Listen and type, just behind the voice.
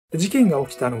事件が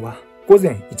起きたのは午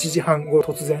前1時半ごろ、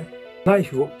突然ナイ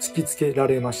フを突きつけら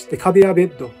れまして、壁やベ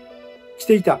ッド、着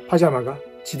ていたパジャマが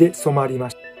血で染まりま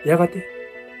した。やがて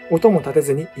音も立て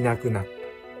ずにいなくなっ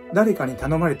た。誰かに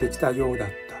頼まれてきたようだっ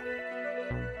た。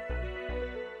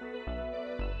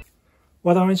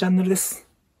ワダマメチャンネルです。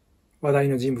話題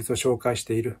の人物を紹介し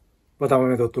ているワダマ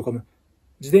メドットコム。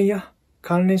自伝や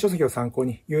関連書籍を参考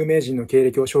に有名人の経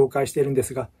歴を紹介しているんで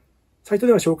すが、サイト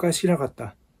では紹介しきれなかっ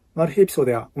たマル秘エピソー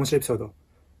ドや面白いエピソード、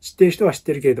知っている人は知っ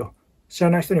ているけれど、知ら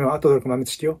ない人には後で届く豆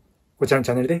知識をこちらの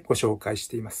チャンネルでご紹介し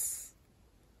ています。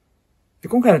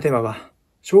今回のテーマは、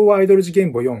昭和アイドル事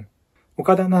件簿4、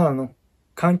岡田奈々の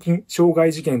監禁傷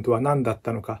害事件とは何だっ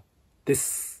たのかで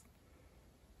す。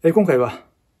今回は、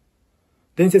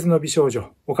伝説の美少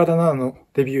女岡田奈々の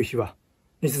デビュー秘話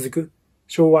に続く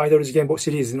昭和アイドル事件簿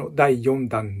シリーズの第4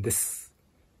弾です。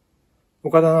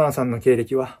岡田奈々さんの経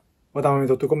歴は、ワダマメ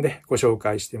ドットコムでご紹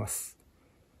介しています。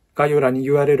概要欄に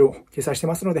URL を掲載して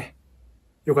ますので、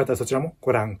よかったらそちらも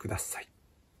ご覧ください。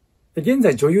現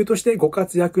在女優としてご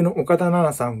活躍の岡田奈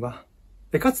々さんは、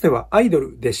かつてはアイド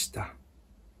ルでした。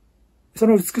そ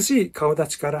の美しい顔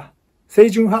立ちから、清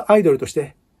純派アイドルとし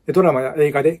てドラマや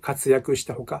映画で活躍し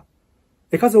たほか、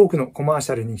数多くのコマー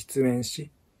シャルに出演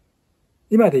し、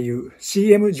今でいう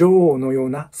CM 女王のよう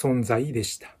な存在で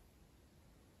した。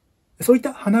そういっ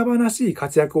た華々しい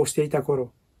活躍をしていた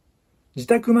頃、自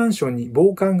宅マンションに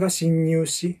暴漢が侵入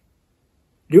し、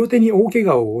両手に大怪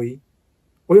我を負い、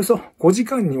およそ5時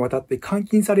間にわたって監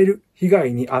禁される被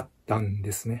害に遭ったん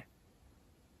ですね。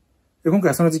今回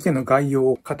はその事件の概要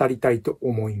を語りたいと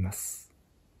思います。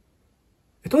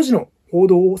当時の報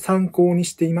道を参考に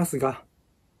していますが、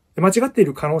間違ってい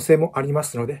る可能性もありま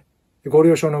すので、ご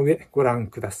了承の上ご覧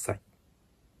ください。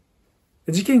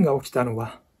事件が起きたの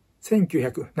は、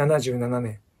1977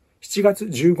年7月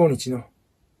15日の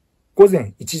午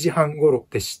前1時半頃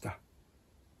でした。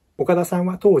岡田さん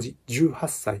は当時18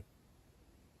歳。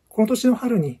この年の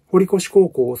春に堀越高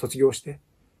校を卒業して、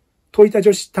戸板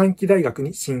女子短期大学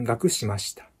に進学しま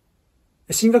した。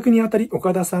進学にあたり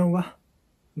岡田さんは、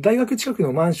大学近く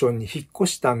のマンションに引っ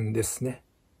越したんですね。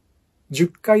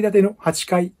10階建ての8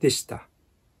階でした。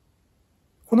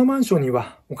このマンションに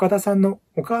は岡田さんの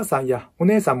お母さんやお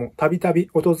姉さんもたびたび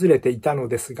訪れていたの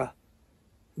ですが、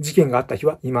事件があった日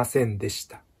はいませんでし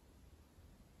た。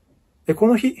こ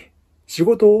の日、仕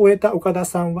事を終えた岡田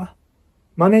さんは、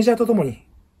マネージャーと共に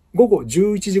午後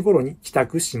11時頃に帰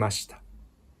宅しました。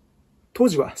当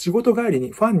時は仕事帰り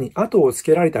にファンに後をつ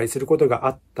けられたりすることがあ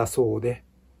ったそうで、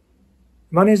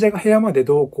マネージャーが部屋まで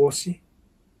同行し、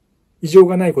異常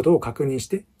がないことを確認し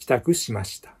て帰宅しま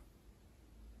した。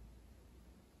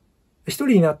一人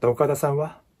になった岡田さん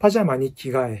はパジャマに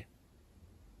着替え、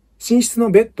寝室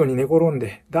のベッドに寝転ん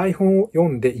で台本を読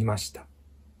んでいました。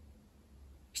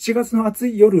7月の暑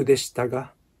い夜でした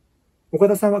が、岡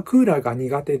田さんはクーラーが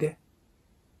苦手で、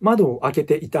窓を開け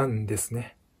ていたんです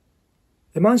ね。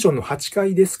マンションの8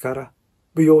階ですから、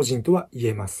不用心とは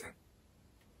言えません。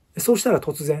そうしたら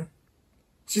突然、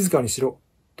静かにしろ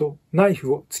とナイ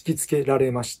フを突きつけら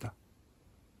れました。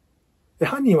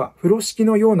犯人は風呂敷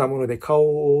のようなもので顔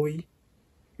を覆い、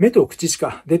目と口し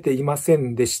か出ていませ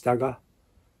んでしたが、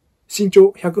身長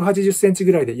180センチ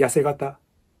ぐらいで痩せ型、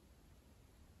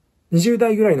20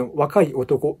代ぐらいの若い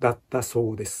男だった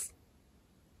そうです。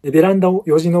ベランダを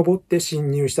よじ登って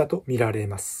侵入したとみられ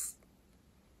ます。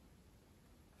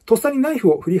とっさにナイ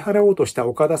フを振り払おうとした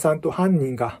岡田さんと犯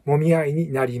人が揉み合い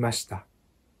になりました。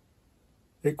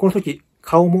この時、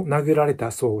顔も殴られ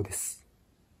たそうです。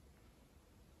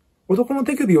男の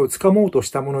手首を掴もうと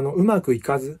したもののうまくい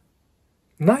かず、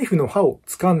ナイフの刃を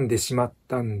掴んでしまっ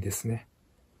たんですね。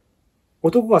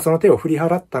男がその手を振り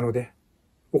払ったので、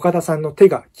岡田さんの手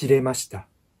が切れました。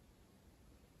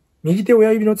右手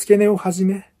親指の付け根をはじ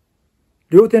め、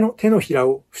両手の手のひら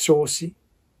を負傷し、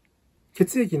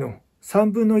血液の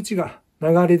3分の1が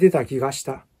流れ出た気がし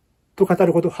たと語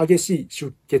るほど激しい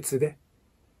出血で、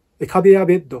壁や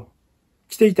ベッド、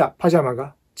着ていたパジャマ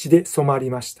が血で染まり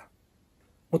ました。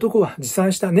男は持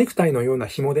参したネクタイのような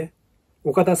紐で、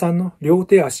岡田さんの両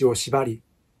手足を縛り、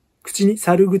口に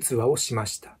猿ぐつわをしま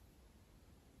した。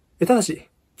ただし、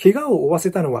怪我を負わ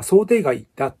せたのは想定外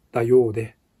だったよう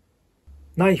で、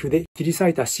ナイフで切り裂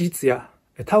いたシーツや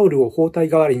タオルを包帯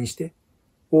代わりにして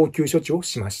応急処置を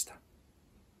しました。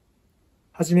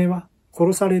はじめは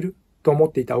殺されると思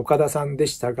っていた岡田さんで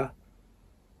したが、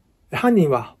犯人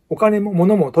はお金も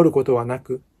物も取ることはな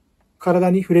く、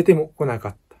体に触れても来なか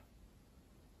った。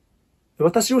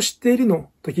私を知っている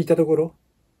のと聞いたところ、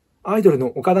アイドルの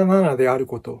岡田奈々である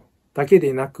ことだけ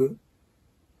でなく、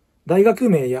大学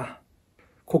名や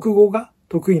国語が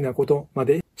得意なことま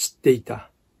で知ってい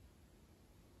た。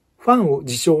ファンを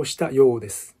自称したようで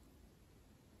す。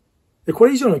こ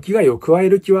れ以上の危害を加え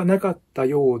る気はなかった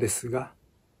ようですが、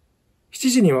7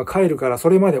時には帰るからそ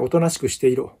れまでおとなしくして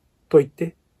いろ、と言っ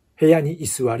て部屋に居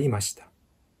座りました。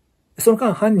その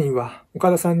間犯人は岡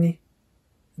田さんに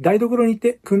台所に行っ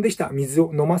て汲んできた水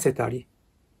を飲ませたり、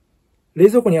冷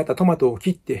蔵庫にあったトマトを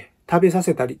切って食べさ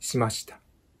せたりしました。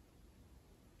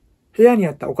部屋に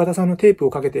あった岡田さんのテープ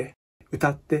をかけて歌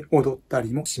って踊った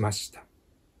りもしました。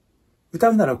歌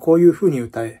うならこういう風に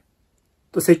歌え、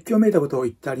と説教めいたことを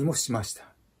言ったりもしました。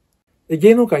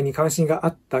芸能界に関心があ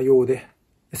ったようで、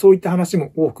そういった話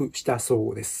も多くした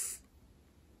そうです。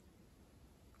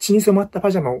血に染まったパ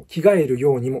ジャマを着替える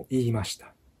ようにも言いまし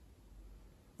た。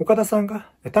岡田さんが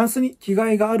タンスに着替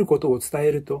えがあることを伝え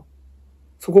ると、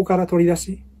そこから取り出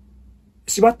し、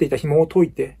縛っていた紐を解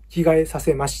いて着替えさ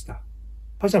せました。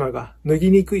パジャマが脱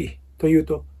ぎにくいと言う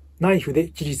と、ナイフで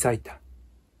切り裂いた。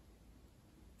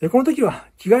この時は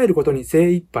着替えることに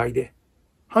精一杯で、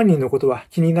犯人のことは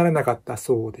気にならなかった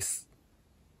そうです。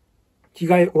着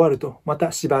替え終わるとま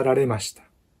た縛られました。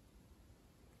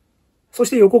そ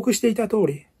して予告していた通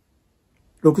り、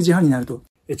6時半になると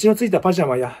血のついたパジャ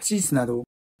マやシーツなどを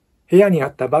部屋にあ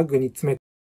ったバッグに詰め、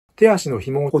手足の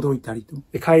紐をほどいたりと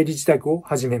帰り支度を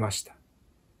始めました。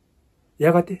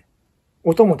やがて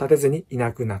音も立てずにい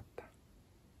なくなった。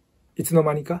いつの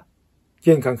間にか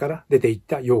玄関から出て行っ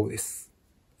たようです。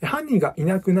犯人がい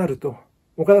なくなると、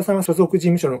岡田さんは所属事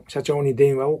務所の社長に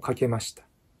電話をかけました。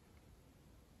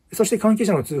そして関係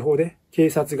者の通報で警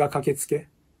察が駆けつけ、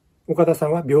岡田さ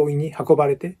んは病院に運ば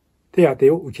れて手当て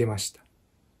を受けました。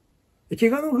怪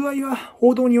我の具合は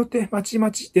報道によってまちま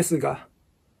ちですが、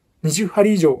20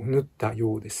針以上縫った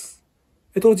ようです。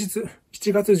当日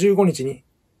7月15日に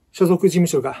所属事務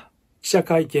所が記者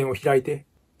会見を開いて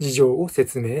事情を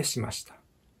説明しました。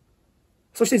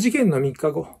そして事件の3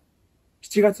日後、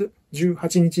7月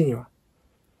18日には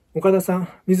岡田さん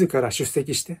自ら出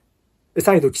席して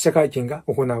再度記者会見が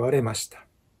行われました。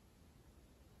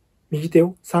右手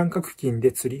を三角巾で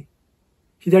吊り、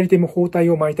左手も包帯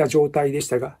を巻いた状態でし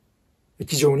たが、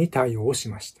気丈に対応し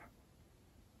ました。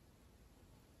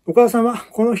岡田さんは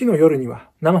この日の夜に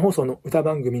は生放送の歌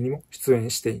番組にも出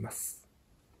演しています。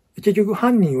結局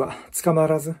犯人は捕ま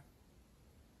らず、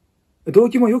動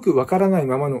機もよくわからない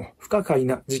ままの不可解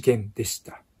な事件でし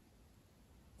た。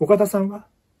岡田さんは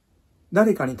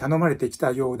誰かに頼まれてき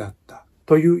たようだった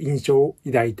という印象を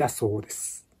抱いたそうで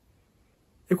す。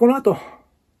この後、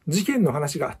事件の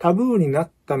話がタブーにな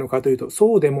ったのかというと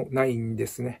そうでもないんで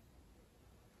すね。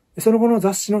その後の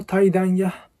雑誌の対談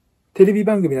やテレビ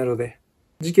番組などで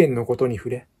事件のことに触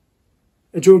れ、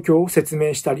状況を説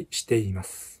明したりしていま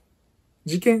す。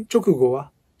事件直後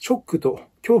はショックと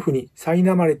恐怖に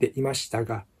苛まれていました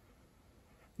が、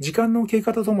時間の経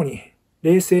過とともに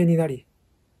冷静になり、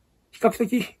比較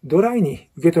的ドライに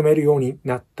受け止めるように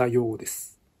なったようで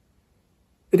す。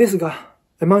ですが、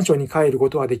マンションに帰るこ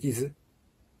とはできず、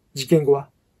事件後は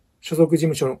所属事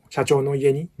務所の社長の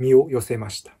家に身を寄せま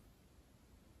した。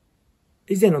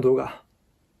以前の動画、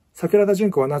桜田淳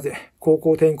子はなぜ高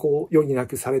校転校を余儀な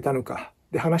くされたのか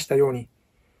で話したように、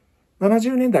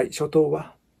70年代初頭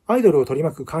はアイドルを取り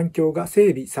巻く環境が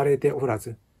整備されておら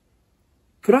ず、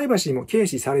プライバシーも軽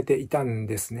視されていたん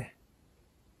ですね。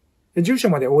住所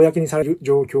まで公にされる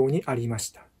状況にありま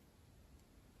した。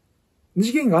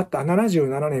事件があった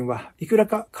77年はいくら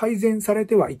か改善され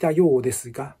てはいたようで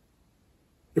すが、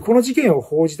この事件を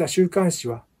報じた週刊誌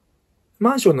は、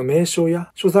マンションの名称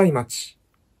や所在町、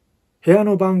部屋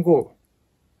の番号、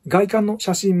外観の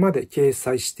写真まで掲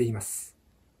載しています。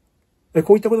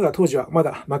こういったことが当時はま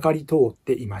だまかり通っ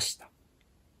ていました。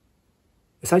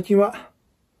最近は、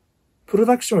プロ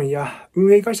ダクションや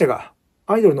運営会社が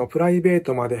アイドルのプライベー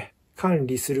トまで管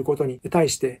理することに対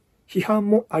して批判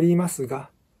もありますが、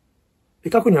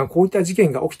過去にはこういった事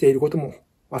件が起きていることも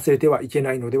忘れてはいけ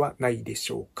ないのではないで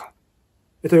しょうか。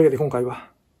というわけで今回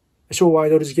は、昭和アイ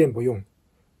ドル事件簿4、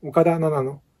岡田奈々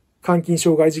の監禁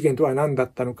傷害事件とは何だ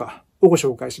ったのかをご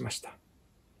紹介しました。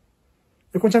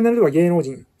このチャンネルでは芸能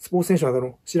人、スポーツ選手など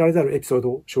の知られざるエピソー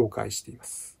ドを紹介していま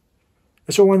す。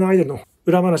昭和のアイドルの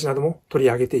裏話なども取り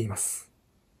上げています。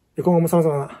今後も様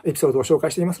々なエピソードを紹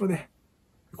介していますので、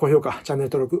高評価、チャンネル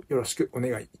登録よろしくお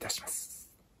願いいたします。